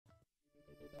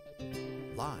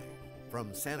Live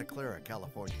from Santa Clara,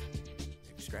 California,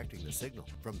 extracting the signal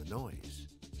from the noise.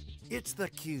 It's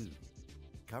theCUBE,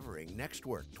 covering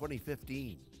NXTWORK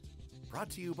 2015.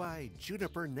 Brought to you by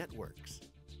Juniper Networks.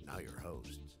 Now your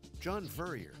hosts, John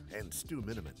Furrier and Stu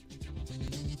Miniman.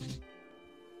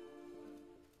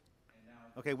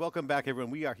 Okay, welcome back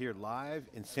everyone. We are here live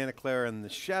in Santa Clara in the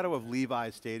shadow of Levi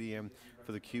Stadium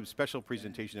for theCUBE special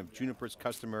presentation of Juniper's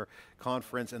customer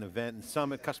conference and event and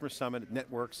summit, customer summit,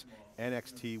 networks,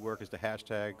 NXTWORK is the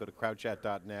hashtag. Go to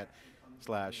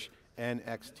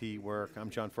crowdchat.net/NXTWORK. I'm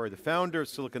John Furrier, the founder of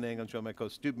SiliconANGLE. Join my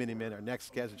co-host Stu Miniman. Our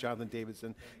next guest is Jonathan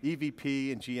Davidson,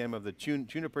 EVP and GM of the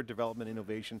Juniper Development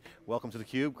Innovation. Welcome to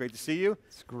theCUBE, great to see you.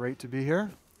 It's great to be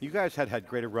here. You guys had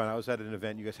great run. I was at an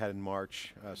event you guys had in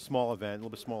March, a small event, a little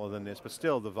bit smaller than this, but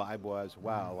still the vibe was,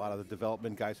 wow, a lot of the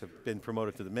development guys have been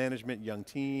promoted to the management, young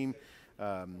team,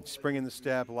 spring in the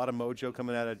step, a lot of mojo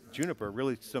coming out of Juniper,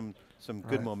 really some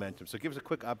good momentum. So give us a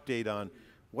quick update on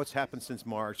what's happened since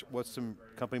March, what's some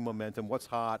company momentum, what's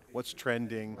hot, what's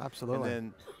trending. Absolutely.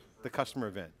 And then the customer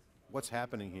event. What's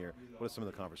happening here? What are some of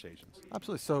the conversations?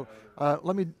 Absolutely, so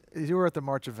you were at the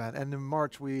March event, and in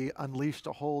March we unleashed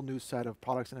a whole new set of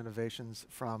products and innovations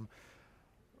from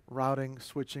routing,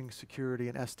 switching, security,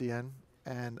 and SDN,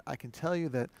 and I can tell you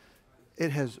that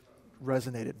it has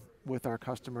resonated with our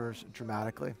customers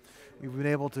dramatically. We've been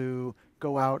able to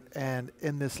go out and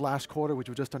in this last quarter, which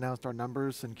we just announced our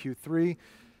numbers in Q3,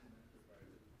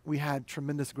 we had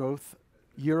tremendous growth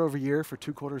year over year for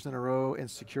 2 quarters in a row in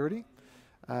security.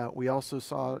 We also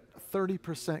saw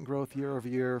 30% growth year over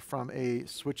year from a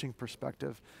switching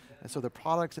perspective. And so the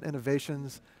products and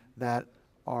innovations that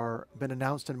are been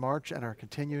announced in March and are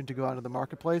continuing to go out into the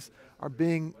marketplace are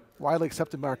being widely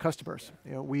accepted by our customers.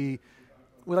 You know, we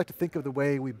like to think of the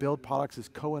way we build products as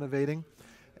co-innovating.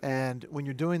 And when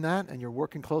you're doing that and you're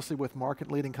working closely with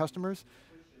market-leading customers,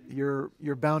 you're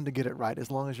bound to get it right as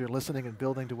long as you're listening and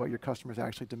building to what your customers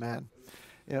actually demand.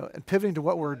 You know, and pivoting to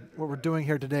what we're doing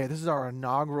here today, this is our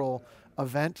inaugural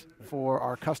event for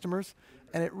our customers,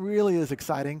 and it really is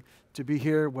exciting to be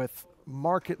here with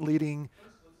market-leading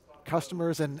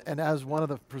customers, and as one of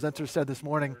the presenters said this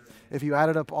morning, if you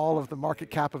added up all of the market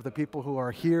cap of the people who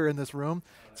are here in this room,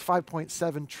 it's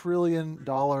 $5.7 trillion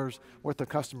worth of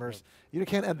customers. You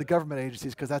can't add the government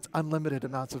agencies because that's unlimited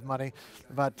amounts of money,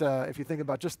 but if you think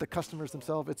about just the customers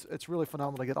themselves, it's really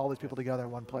phenomenal to get all these people together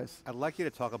in one place. I'd like you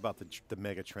to talk about the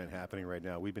mega trend happening right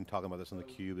now. We've been talking about this on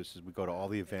theCUBE. This is, we go to all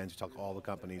the events, we talk to all the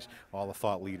companies, all the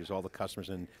thought leaders, all the customers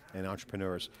and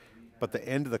entrepreneurs, but the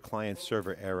end of the client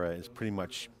server era is pretty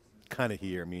much kind of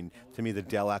here. I mean, to me, the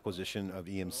Dell acquisition of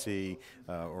EMC,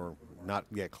 or not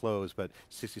yet closed, but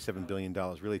 $67 billion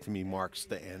really to me marks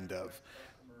the end of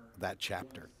that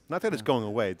chapter. Not that it's going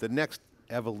away, the next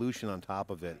evolution on top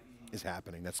of it is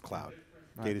happening, that's cloud.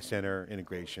 Data center,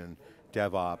 integration,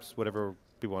 DevOps, whatever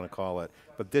people want to call it,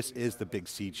 but this is the big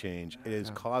sea change. It is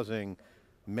causing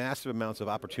massive amounts of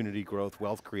opportunity, growth,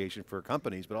 wealth creation for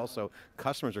companies, but also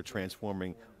customers are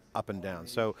transforming up and down.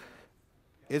 So,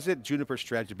 is it Juniper's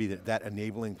strategy to be that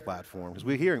enabling platform? Because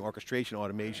we're hearing orchestration,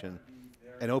 automation,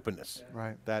 and openness.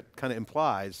 Right. That kind of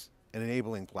implies an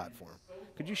enabling platform.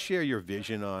 Could you share your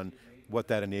vision on what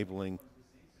that enabling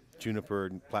Juniper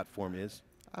platform is?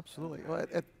 Absolutely. Well,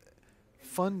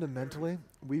 fundamentally,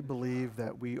 we believe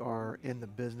that we are in the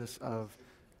business of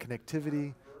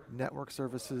connectivity, network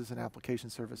services, and application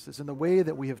services. And the way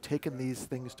that we have taken these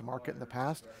things to market in the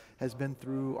past has been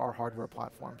through our hardware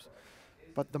platforms.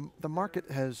 But the market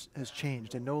has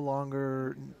changed and no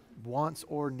longer wants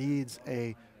or needs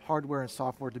a hardware and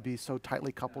software to be so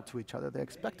tightly coupled to each other. They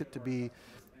expect it to be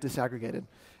disaggregated.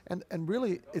 And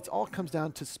really, it all comes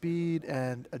down to speed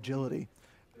and agility.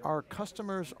 Our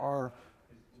customers are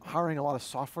hiring a lot of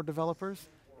software developers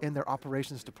in their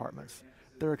operations departments.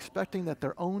 They're expecting that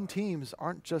their own teams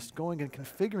aren't just going and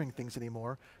configuring things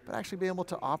anymore, but actually be able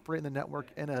to operate in the network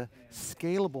in a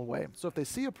scalable way. So if they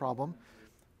see a problem,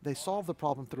 they solve the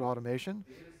problem through automation,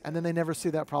 and then they never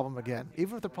see that problem again,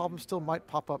 even if the problem still might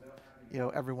pop up, you know,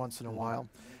 every once in a while.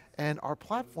 And our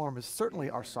platform is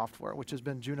certainly our software, which has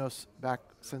been Junos back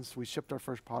since we shipped our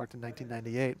first product in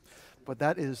 1998. But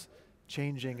that is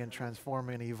changing and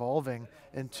transforming and evolving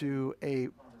into a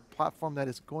platform that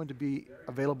is going to be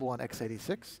available on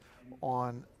x86,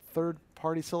 on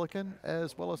third-party silicon,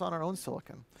 as well as on our own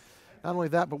silicon. Not only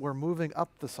that, but we're moving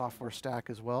up the software stack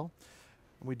as well.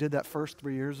 We did that first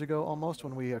 3 years ago almost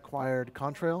when we acquired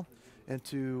Contrail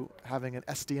into having an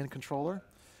SDN controller,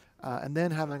 and then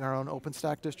having our own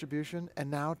OpenStack distribution, and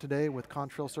now today with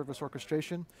Contrail Service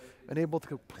Orchestration, enabled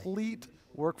complete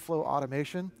workflow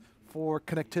automation for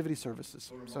connectivity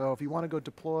services. So if you want to go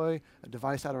deploy a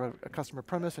device out of a customer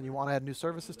premise and you want to add new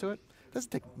services to it, it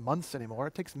doesn't take months anymore,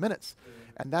 it takes minutes.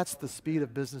 And that's the speed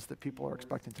of business that people are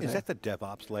expecting today. Is that the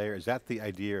DevOps layer? Is that the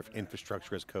idea of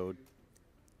infrastructure as code?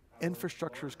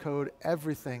 Infrastructure as code,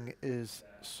 everything is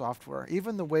software.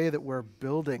 Even the way that we're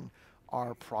building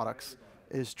our products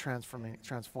is transforming.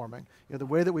 You know, the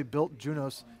way that we built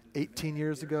Junos 18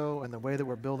 years ago and the way that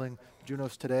we're building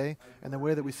Junos today and the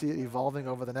way that we see it evolving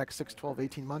over the next 6, 12,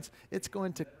 18 months, it's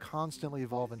going to constantly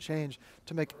evolve and change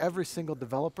to make every single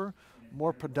developer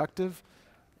more productive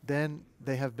than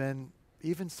they have been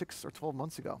even 6 or 12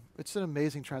 months ago. It's an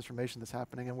amazing transformation that's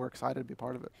happening and we're excited to be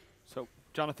part of it. So,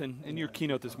 Jonathan, in your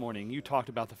keynote this morning, you talked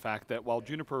about the fact that while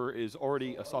Juniper is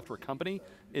already a software company,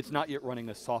 it's not yet running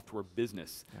a software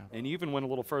business. Yeah. And you even went a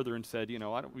little further and said, you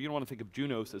know, you don't want to think of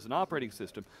Junos as an operating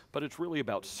system, but it's really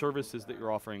about services that you're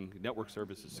offering, network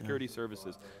services, security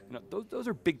services. You know, those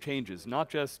are big changes, not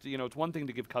just, you know, it's one thing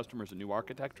to give customers a new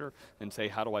architecture and say,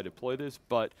 how do I deploy this?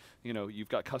 But, you know, you've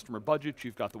got customer budgets,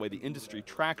 you've got the way the industry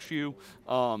tracks you,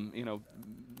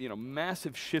 you know,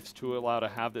 massive shifts to allow to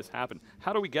have this happen.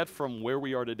 How do we get from where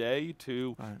we are today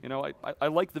to, you know, I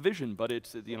like the vision, but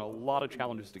it's, you know, a lot of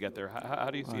challenges to get there.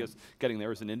 How do you see us getting there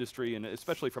as an industry, and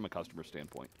especially from a customer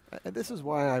standpoint? And this is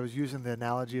why I was using the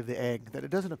analogy of the egg, that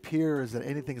it doesn't appear as that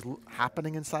anything's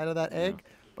happening inside of that egg,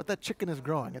 but that chicken is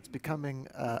growing. It's becoming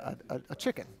a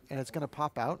chicken, and it's going to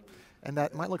pop out, and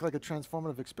that might look like a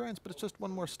transformative experience, but it's just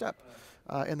one more step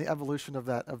in the evolution of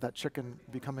that chicken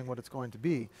becoming what it's going to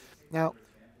be. Now,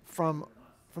 from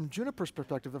Juniper's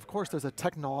perspective, of course, there's a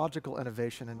technological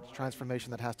innovation and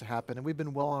transformation that has to happen, and we've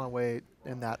been well on our way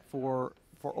in that for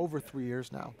over 3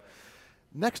 years now.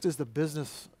 Next is the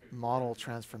business model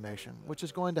transformation, which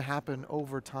is going to happen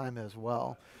over time as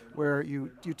well, where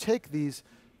you take these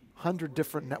 100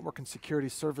 different network and security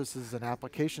services and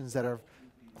applications that have,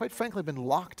 quite frankly, been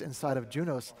locked inside of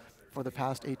Junos for the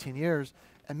past 18 years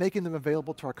and making them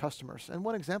available to our customers. And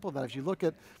one example of that, if you look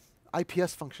at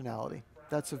IPS functionality,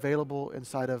 that's available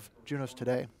inside of Junos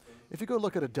today. If you go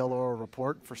look at a Delaware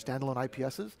report for standalone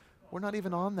IPSs, we're not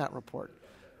even on that report.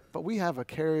 But we have a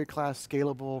carrier class,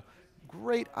 scalable,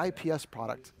 great IPS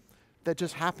product that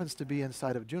just happens to be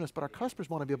inside of Junos, but our customers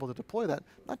want to be able to deploy that,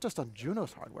 not just on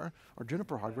Junos hardware or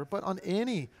Juniper hardware, but on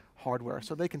any hardware,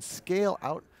 so they can scale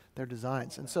out their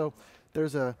designs. And so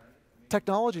there's a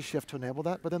technology shift to enable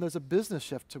that, but then there's a business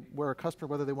shift to where a customer,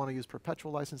 whether they want to use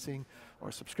perpetual licensing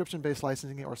or subscription-based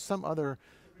licensing or some other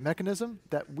mechanism,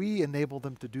 that we enable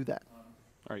them to do that.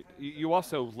 All right, you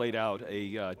also laid out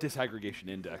a disaggregation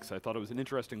index. I thought it was an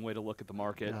interesting way to look at the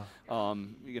market. Yeah.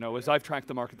 You know, as I've tracked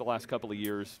the market the last couple of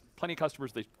years, plenty of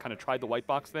customers, they kind of tried the white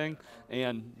box thing,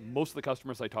 and most of the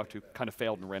customers I talked to kind of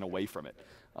failed and ran away from it.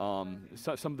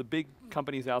 So some of the big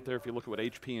companies out there, if you look at what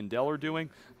HP and Dell are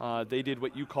doing, they did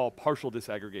what you call partial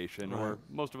disaggregation, or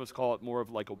most of us call it more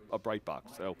of like a bright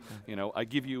box. So, you know, I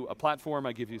give you a platform,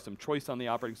 I give you some choice on the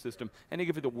operating system, and I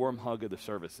give you the warm hug of the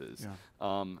services.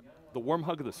 Yeah. The warm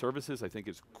hug of the services, I think,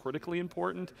 is critically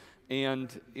important. And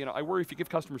you know, I worry if you give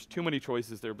customers too many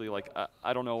choices, they'll be like,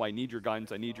 I don't know, I need your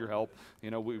guidance, I need your help.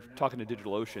 You know, we're talking to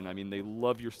DigitalOcean. I mean, they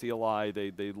love your CLI,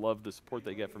 they love the support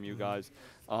they get from you guys.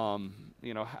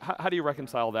 You know, how do you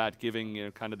reconcile that, giving, you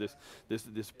know, kind of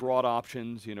this broad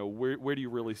options? You know, where do you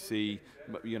really see,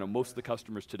 you know, most of the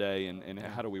customers today, and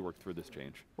how do we work through this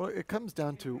change? Well, it comes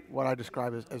down to what I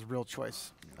describe as real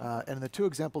choice. And in the two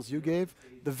examples you gave,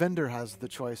 the vendor has the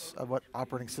choice of what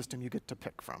operating system you get to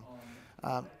pick from.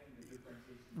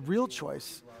 Real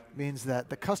choice means that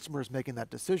the customer is making that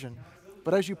decision,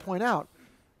 but as you point out,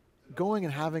 going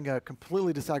and having a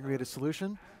completely disaggregated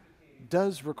solution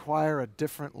does require a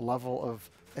different level of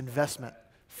investment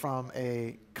from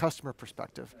a customer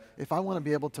perspective. If I want to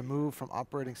be able to move from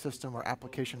operating system or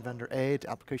application vendor A to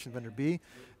application vendor B,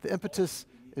 the impetus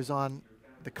is on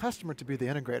the customer to be the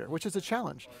integrator, which is a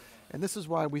challenge. And this is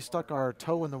why we stuck our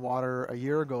toe in the water a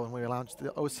year ago when we launched the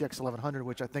OCX 1100,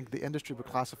 which I think the industry would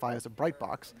classify as a bright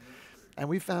box. And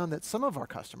we found that some of our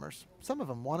customers, some of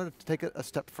them wanted to take it a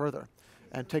step further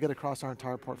and take it across our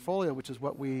entire portfolio, which is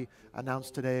what we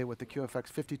announced today with the QFX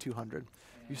 5200.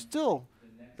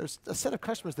 There's a set of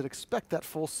customers that expect that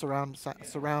full surround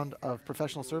of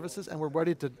professional services, and we're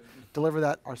ready to deliver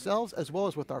that ourselves as well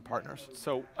as with our partners.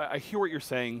 So I hear what you're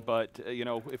saying, but you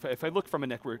know, if I look from a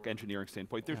network engineering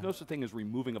standpoint, there's no such thing as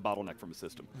removing a bottleneck from a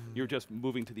system. You're just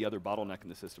moving to the other bottleneck in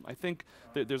the system. I think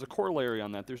there's a corollary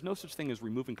on that. There's no such thing as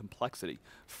removing complexity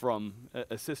from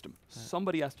a system.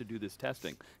 Somebody has to do this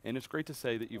testing, and it's great to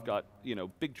say that you've got, you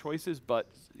know, big choices, but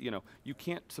you know, you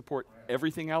can't support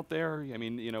everything out there. I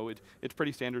mean, you know, it's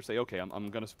pretty standards, say, okay, I'm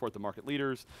going to support the market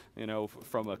leaders. You know,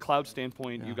 from a cloud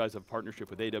standpoint, you guys have a partnership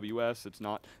with AWS. It's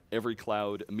not every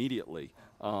cloud immediately.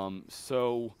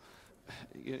 So,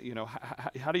 you know,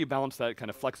 how do you balance that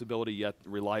kind of flexibility yet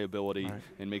reliability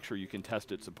and make sure you can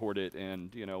test it, support it,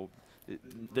 and you know,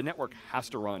 the network has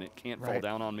to run. It can't fall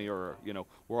down on me, or you know,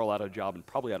 we're all out of job and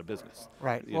probably out of business.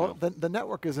 Right. Well, the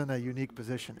network is in a unique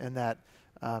position in that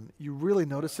you really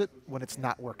notice it when it's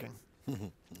not working.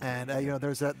 And you know,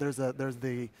 there's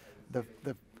the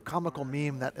comical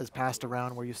meme that is passed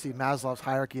around where you see Maslow's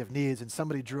hierarchy of needs, and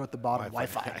somebody drew at the bottom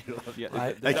Wi-Fi.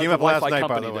 That came up last night,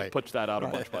 by the way. Puts that out a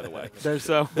bunch, by the way.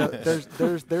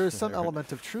 There's some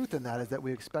element of truth in that, is that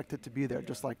we expect it to be there,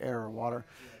 just like air or water.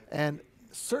 And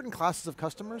certain classes of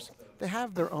customers, they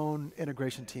have their own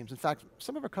integration teams. In fact,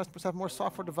 some of our customers have more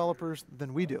software developers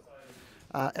than we do.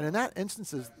 And in that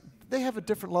instances, they have a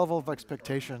different level of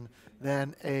expectation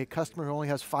than a customer who only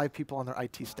has 5 people on their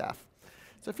IT staff.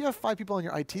 So if you have 5 people on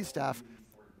your IT staff,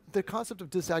 the concept of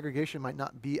disaggregation might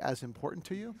not be as important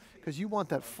to you, because you want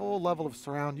that full level of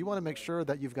surround. You want to make sure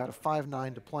that you've got a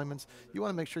 5.9 deployments. You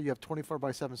want to make sure you have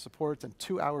 24/7 supports and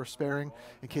 2 hours sparing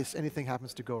in case anything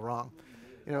happens to go wrong.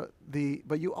 You know,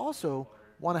 but you also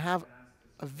want to have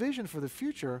a vision for the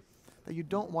future that you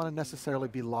don't want to necessarily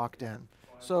be locked in.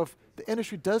 So if the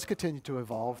industry does continue to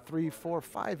evolve 3, 4,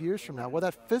 5 years from now, where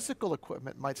that physical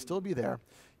equipment might still be there,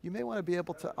 you may want to be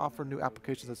able to offer new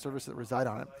applications and services that reside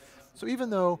on it. So even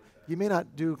though you may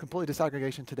not do completely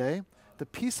disaggregation today, the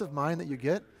peace of mind that you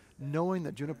get knowing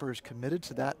that Juniper is committed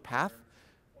to that path,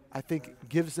 I think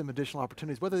gives them additional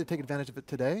opportunities, whether they take advantage of it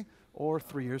today or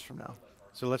 3 years from now.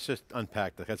 So let's just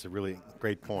unpack that. That's a really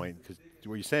great point, because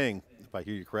what you're saying, if I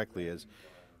hear you correctly, is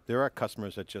there are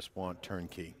customers that just want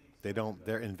turnkey. They don't,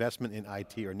 their investment in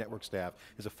IT or network staff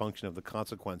is a function of the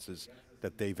consequences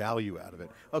that they value out of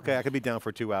it. Okay, I could be down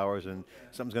for 2 hours and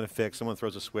something's going to fix, someone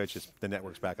throws a switch, the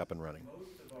network's back up and running.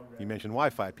 You mentioned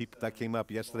Wi-Fi. That came up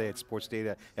yesterday at Sports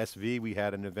Data SV. We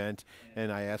had an event,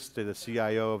 and I asked the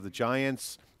CIO of the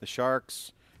Giants, the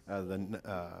Sharks,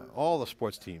 all the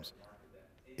sports teams,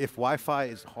 if Wi-Fi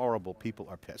is horrible, people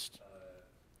are pissed.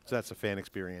 So that's a fan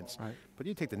experience. Right. But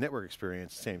you take the network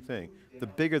experience, same thing. The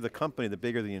bigger the company, the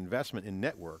bigger the investment in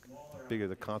network, the bigger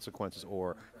the consequences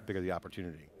or the bigger the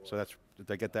opportunity. So that's,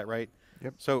 did I get that right?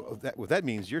 Yep. So what that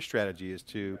means, your strategy is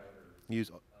to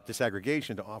use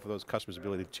disaggregation to offer those customers the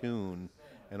ability to tune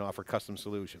and offer custom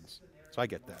solutions. So I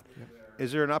get that. Yep.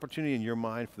 Is there an opportunity in your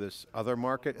mind for this other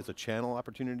market as a channel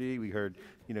opportunity? We heard,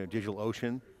 you know,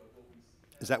 DigitalOcean.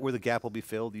 Is that where the gap will be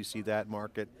filled? Do you see that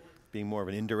market being more of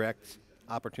an indirect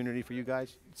opportunity for you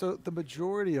guys? So the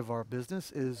majority of our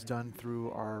business is done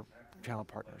through our channel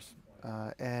partners.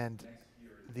 And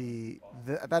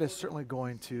that is certainly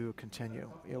going to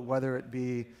continue, you know, whether it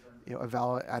be, you know, a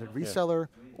value-added reseller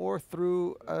or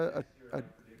through a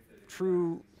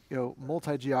true, you know,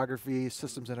 multi-geography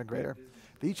systems integrator.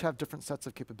 They each have different sets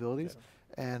of capabilities,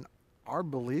 and our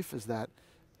belief is that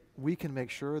we can make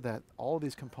sure that all of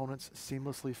these components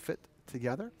seamlessly fit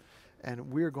together,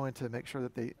 and we're going to make sure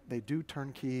that they do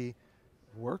turnkey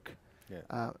work.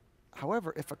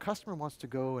 However, if a customer wants to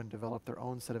go and develop their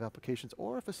own set of applications,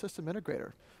 or if a system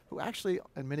integrator, who actually,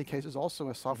 in many cases, also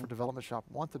a software development shop,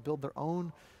 want to build their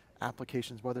own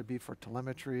applications, whether it be for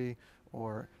telemetry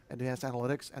or advanced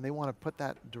analytics, and they want to put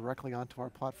that directly onto our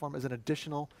platform as an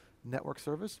additional network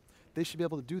service, they should be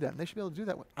able to do that. And they should be able to do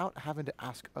that without having to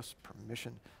ask us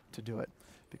permission to do it,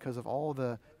 because of all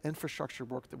the infrastructure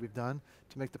work that we've done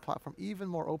to make the platform even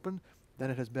more open than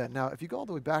it has been. Now, if you go all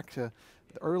the way back to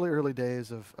the early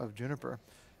days of Juniper,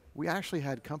 we actually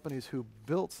had companies who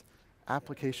built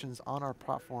applications on our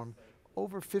platform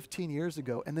over 15 years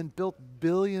ago and then built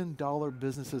billion-dollar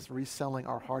businesses reselling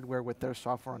our hardware with their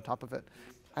software on top of it.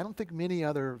 I don't think many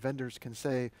other vendors can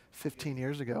say 15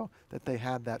 years ago that they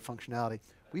had that functionality.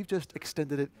 We've just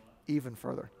extended it even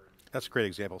further. That's a great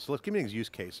example. So let's give me a use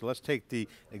case. So let's take the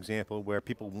example where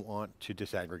people want to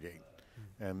disaggregate.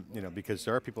 You know, because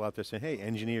there are people out there saying, hey,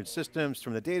 engineered systems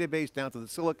from the database down to the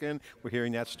silicon. We're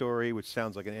hearing that story, which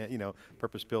sounds like an, you know,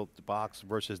 purpose-built box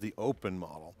versus the open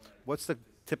model. What's the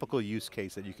typical use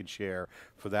case that you could share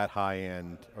for that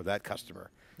high-end or that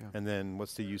customer? Yeah. And then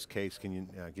what's the use case? Can you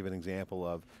give an example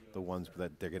of the ones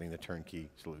that they're getting the turnkey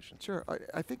solution? Sure.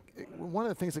 I think one of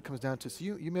the things that comes down to, so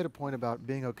you made a point about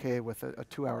being okay with a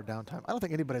 2-hour downtime. I don't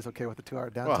think anybody's okay with a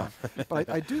 2-hour downtime. Well. But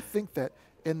I do think that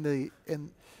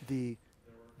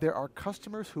there are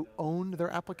customers who own their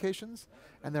applications,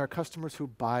 and there are customers who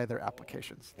buy their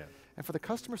applications. Yeah. And for the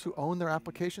customers who own their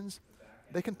applications,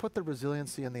 they can put the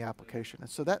resiliency in the application. And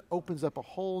so that opens up a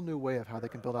whole new way of how they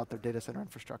can build out their data center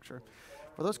infrastructure.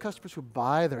 For those customers who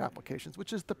buy their applications,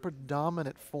 which is the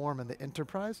predominant form in the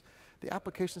enterprise, the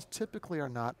applications typically are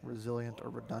not resilient or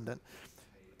redundant.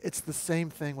 It's the same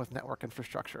thing with network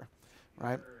infrastructure,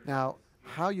 right? Now,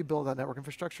 how you build that network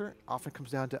infrastructure often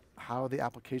comes down to how the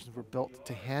applications were built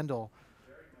to handle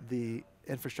the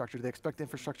infrastructure. Do they expect the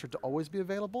infrastructure to always be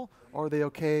available, or are they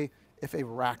okay if a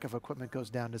rack of equipment goes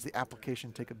down? Does the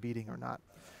application take a beating or not?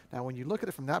 Now, when you look at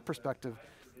it from that perspective,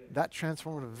 that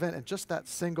transformative event, and just that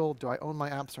single, do I own my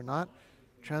apps or not,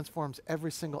 transforms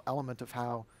every single element of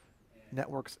how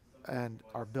networks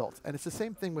are built. And it's the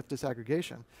same thing with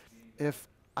disaggregation. If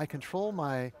I control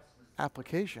my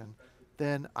application,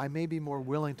 then I may be more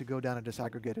willing to go down a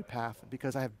disaggregated path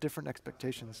because I have different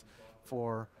expectations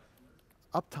for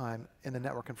uptime in the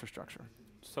network infrastructure.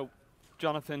 So,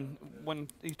 Jonathan, when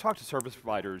you talk to service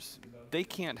providers, they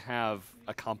can't have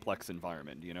a complex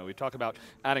environment. You know, we talk about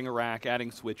adding a rack,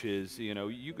 adding switches. You know,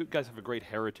 you guys have a great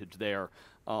heritage there.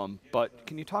 But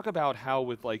can you talk about how,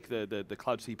 with like the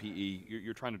cloud CPE,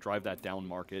 you're trying to drive that down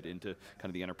market into kind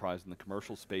of the enterprise and the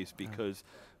commercial space? Because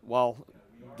while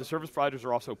the service providers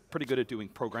are also pretty good at doing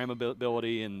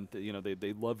programmability, and you know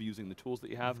they love using the tools that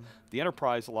you have, the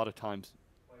enterprise a lot of times,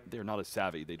 they're not as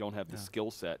savvy. They don't have the skill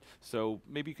set. So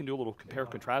maybe you can do a little compare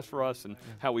contrast for us and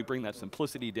how we bring that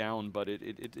simplicity down, but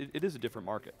it is a different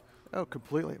market. Oh,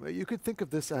 completely. But you could think of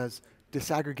this as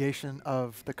disaggregation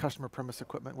of the customer premise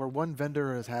equipment, where one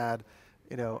vendor has had,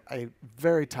 you know, a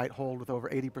very tight hold with over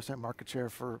 80% market share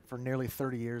for nearly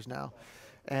 30 years now.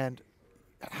 And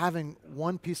having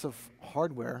one piece of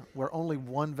hardware where only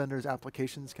one vendor's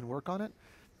applications can work on it,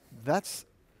 that's,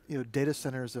 you know, data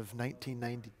centers of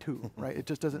 1992, right? It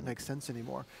just doesn't make sense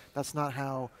anymore. That's not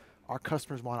how our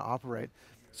customers want to operate.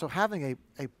 So having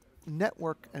a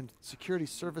network and security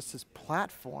services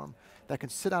platform that can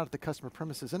sit out at the customer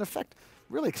premises, in effect,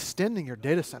 really extending your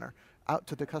data center out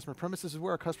to the customer premises is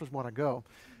where our customers want to go.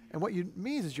 And what you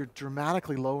mean is you're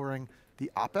dramatically lowering the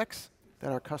OpEx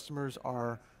that our customers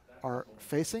are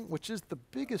facing, which is the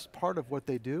biggest part of what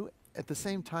they do, at the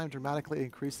same time dramatically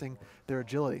increasing their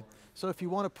agility. So if you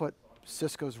want to put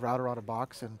Cisco's router out of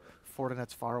box and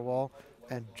Fortinet's firewall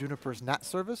and Juniper's NAT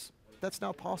service, that's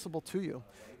now possible to you.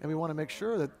 And we want to make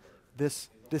sure that this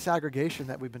disaggregation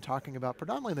that we've been talking about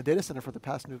predominantly in the data center for the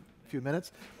past few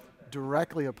minutes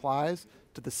directly applies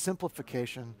to the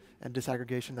simplification and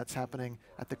disaggregation that's happening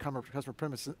at the customer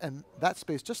premises. And that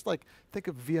space, just like think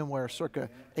of VMware circa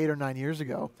 8 or 9 years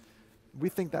ago, we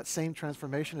think that same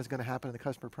transformation is going to happen in the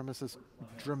customer premises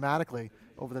dramatically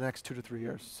over the next 2 to 3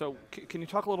 years. So can you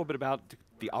talk a little bit about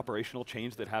the operational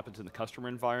change that happens in the customer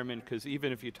environment? Because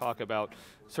even if you talk about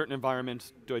certain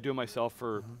environments, do I do it myself,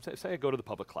 or say I go to the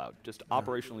public cloud, just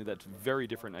operationally that's very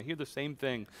different. I hear the same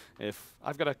thing if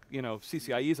I've got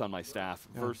CCIEs on my staff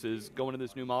versus going to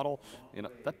this new model. You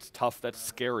know, that's tough, that's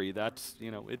scary, that's,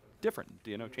 it's different.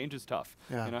 Change is tough.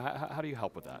 How do you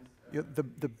help with that?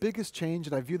 The biggest change,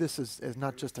 and I view this as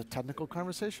not just a technical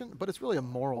conversation, but it's really a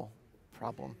moral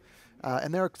problem.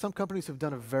 And there are some companies who've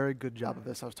done a very good job of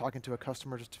this. I was talking to a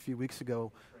customer just a few weeks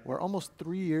ago where almost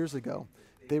 3 years ago,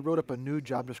 they wrote up a new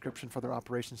job description for their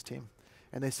operations team.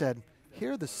 And they said,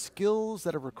 here are the skills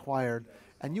that are required,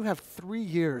 and you have 3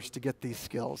 years to get these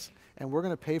skills. And we're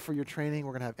going to pay for your training,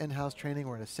 we're going to have in-house training,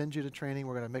 we're going to send you to training,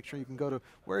 we're going to make sure you can go to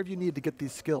wherever you need to get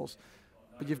these skills.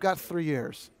 But you've got 3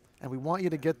 years. And we want you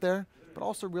to get there, but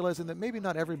also realizing that maybe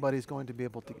not everybody's going to be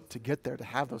able to get there, to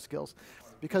have those skills.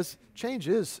 Because change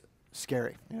is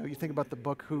scary. You think about the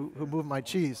book, Who Moved My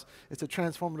Cheese? It's a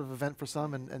transformative event for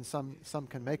some, and some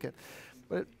can make it.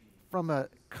 But from a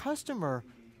customer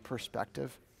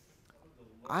perspective,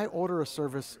 I order a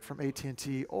service from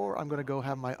AT&T, or I'm going to go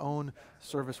have my own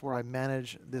service where I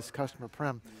manage this customer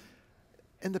prem.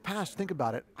 In the past, think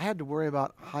about it, I had to worry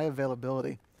about high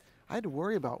availability. I had to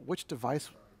worry about which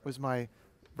device was my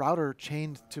router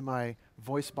chained to my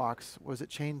voice box? Was it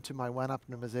chained to my WAN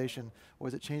optimization? Or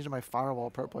was it chained to my firewall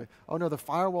appropriately? Oh no, the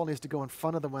firewall needs to go in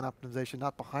front of the WAN optimization,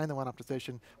 not behind the WAN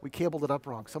optimization. We cabled it up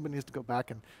wrong. Somebody needs to go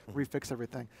back and refix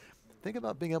everything. Think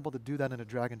about being able to do that in a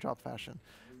drag and drop fashion.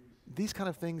 These kind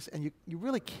of things, and you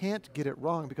really can't get it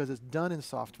wrong because it's done in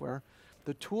software.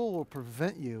 The tool will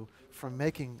prevent you from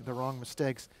making the wrong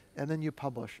mistakes, and then you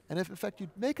publish. And if in fact you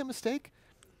make a mistake,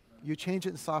 you change it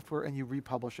in software and you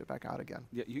republish it back out again.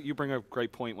 Yeah, you bring up a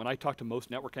great point. When I talk to most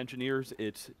network engineers,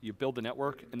 it's you build the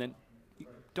network and then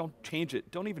don't change it.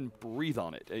 Don't even breathe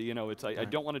on it. It's like, I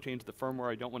don't want to change the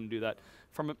firmware. I don't want to do that.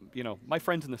 From my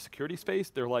friends in the security space,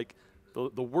 they're like,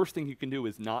 the worst thing you can do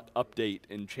is not update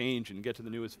and change and get to the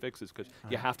newest fixes, because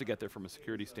you have to get there from a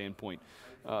security standpoint.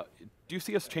 Do you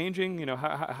see us changing? You know,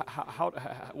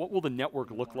 what will the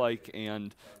network look like,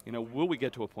 and you know, will we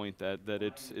get to a point that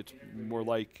it's more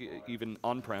like even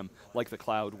on-prem, like the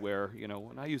cloud, where you know,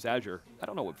 when I use Azure, I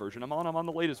don't know what version I'm on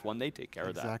the latest one. They take care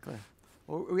of that. Exactly.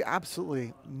 Well, we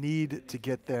absolutely need to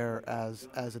get there as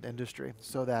an industry,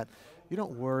 so that you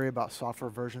don't worry about software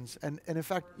versions, and in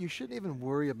fact, you shouldn't even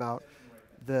worry about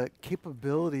the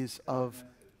capabilities of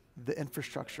the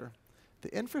infrastructure.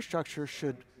 The infrastructure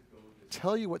should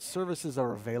tell you what services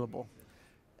are available.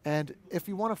 And if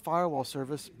you want a firewall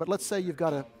service, but let's say you've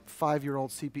got a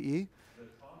 5-year-old CPE,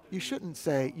 you shouldn't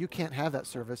say you can't have that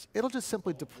service. It'll just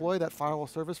simply deploy that firewall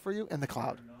service for you in the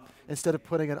cloud, instead of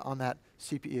putting it on that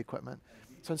CPE equipment.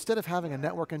 So instead of having a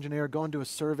network engineer go and do a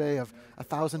survey of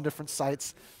 1,000 different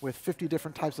sites with 50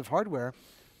 different types of hardware,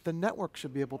 the network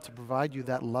should be able to provide you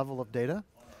that level of data,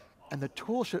 and the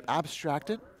tool should abstract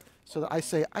it so that I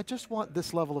say, I just want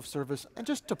this level of service, and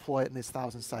just deploy it in these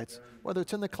 1,000 sites. Whether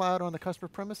it's in the cloud or on the customer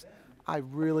premise, I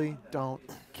really don't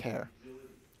care.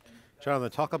 Jonathan,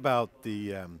 talk about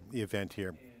the event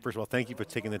here. First of all, thank you for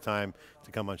taking the time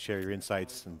to come on, share your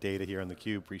insights and data here on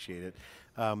theCUBE, appreciate it.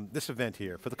 This event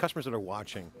here, for the customers that are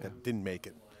watching that didn't make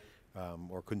it,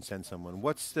 or couldn't send someone,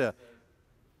 what's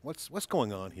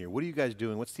going on here? What are you guys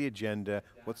doing? What's the agenda?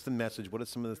 What's the message? What are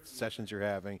some of the sessions you're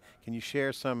having? Can you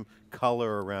share some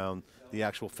color around the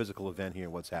actual physical event here,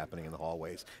 what's happening in the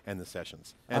hallways and the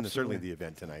sessions, and certainly the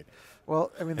event tonight?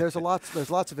 Well, I mean, there's lots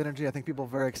of energy. I think people are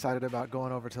very excited about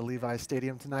going over to Levi's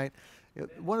Stadium tonight. You know,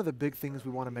 one of the big things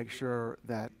we want to make sure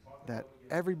that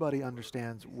everybody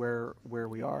understands where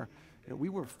we are. You know, we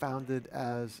were founded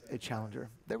as a challenger.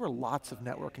 There were lots of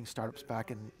networking startups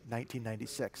back in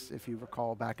 1996, if you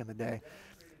recall back in the day.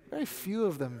 Very few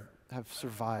of them have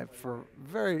survived for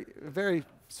very, very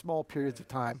small periods of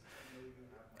time.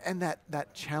 And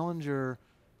that challenger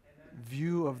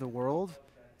view of the world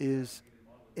is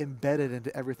embedded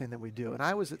into everything that we do. And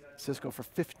I was at Cisco for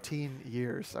 15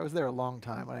 years. I was there a long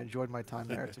time. I enjoyed my time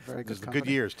there. It's a very good company. Good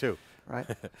years too. Right?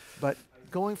 But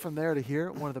going from there to here,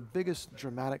 one of the biggest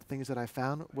dramatic things that I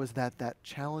found was that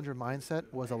challenger mindset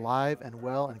was alive and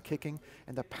well and kicking,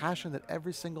 and the passion that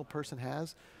every single person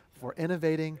has for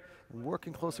innovating,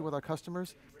 working closely with our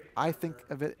customers, I think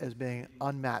of it as being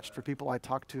unmatched for people I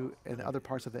talk to in other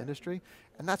parts of the industry,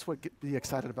 and that's what gets me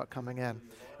excited about coming in.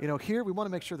 You know, here we want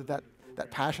to make sure that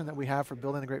passion that we have for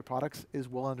building the great products is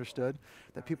well understood,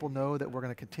 that people know that we're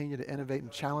going to continue to innovate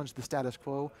and challenge the status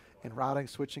quo in routing,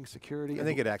 switching, security. And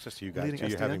they get access to you guys too.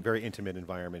 You're having a very intimate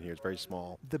environment here. It's very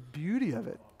small. The beauty of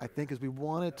it, I think, is we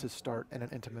wanted to start in an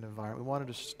intimate environment. We wanted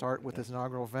to start with this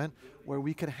inaugural event where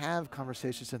we could have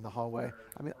conversations in the hallway.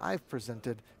 I mean, I've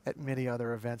presented at many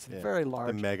other events, very large.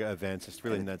 The mega events, it's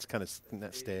really, that's kind of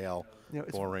stale,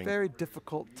 boring. It's very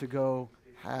difficult to go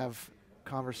have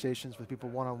conversations with people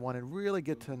one-on-one and really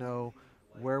get to know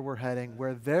where we're heading,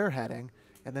 where they're heading,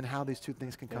 and then how these two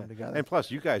things can come together. And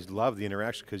plus, you guys love the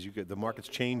interaction because the market's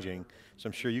changing, so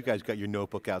I'm sure you guys got your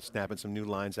notebook out, snapping some new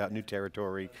lines out, new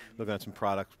territory, looking at some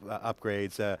product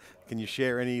upgrades. Can you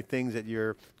share any things that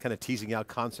you're kind of teasing out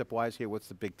concept-wise here? What's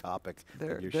the big topic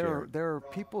that you're sharing? There are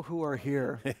people who are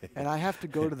here, and I have to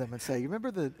go to them and say, you remember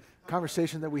the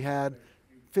conversation that we had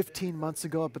 15 months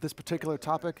ago about this particular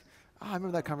topic? Oh, I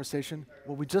remember that conversation.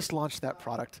 Well, we just launched that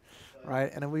product,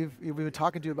 right? And we've been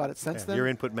talking to you about it since then. Your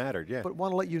input mattered, But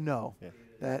want to let you know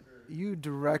that you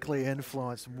directly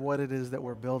influence what it is that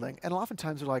we're building. And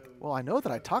oftentimes they're like, well, I know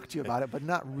that I talked to you about it, but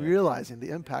not realizing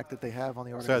the impact that they have on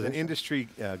the organization. So as an industry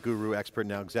guru, expert,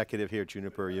 now executive here at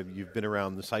Juniper, you've been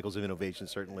around the cycles of innovation,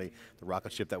 certainly the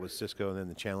rocket ship that was Cisco, and then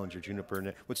the challenger,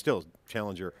 Juniper, which still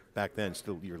challenger back then,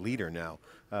 still your leader now.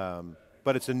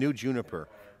 But it's a new Juniper.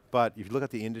 But if you look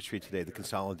at the industry today, the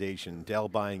consolidation, Dell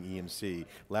buying EMC,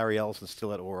 Larry Ellison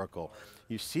still at Oracle,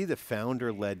 you see the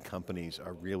founder-led companies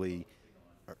are really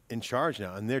in charge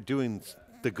now, and they're doing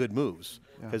the good moves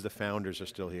because the founders are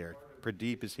still here.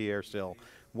 Pradeep is here still.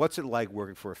 What's it like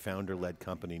working for a founder-led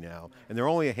company now? And there are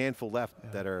only a handful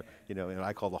left that are,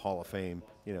 I call the Hall of Fame,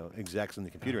 execs in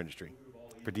the computer industry.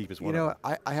 Pradeep is one of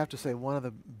them. I have to say, one of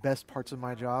the best parts of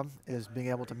my job is being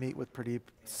able to meet with Pradeep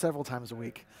several times a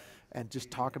week and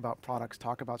just talk about products,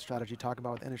 talk about strategy, talk about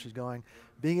what the industry's going.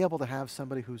 Being able to have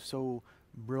somebody who's so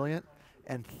brilliant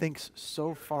and thinks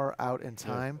so far out in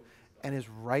time and is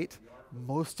right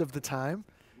most of the time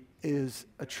is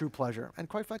a true pleasure. And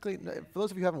quite frankly, for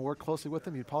those of you who haven't worked closely with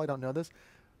them, you probably don't know this,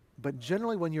 but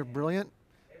generally when you're brilliant,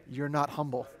 you're not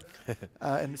humble.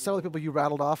 And some of the people you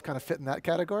rattled off kind of fit in that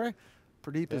category.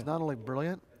 Pradeep is not only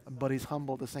brilliant, but he's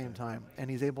humble at the same time. And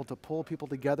he's able to pull people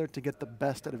together to get the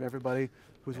best out of everybody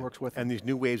who works with him. And these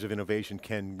new waves of innovation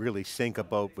can really sink a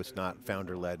boat that's not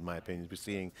founder-led, in my opinion. We're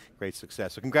seeing great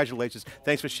success. So congratulations.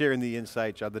 Thanks for sharing the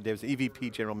insight, Jonathan Davidson,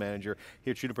 EVP General Manager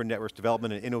here at Juniper Networks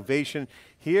Development and Innovation.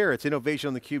 Here, it's Innovation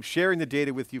on theCUBE, sharing the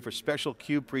data with you for special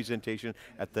CUBE presentation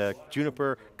at the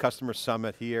Juniper Customer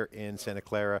Summit here in Santa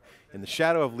Clara. In the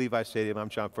shadow of Levi Stadium, I'm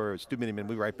John Furrier, Stu Miniman. We'll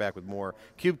be right back with more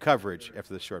CUBE coverage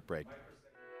after this short break.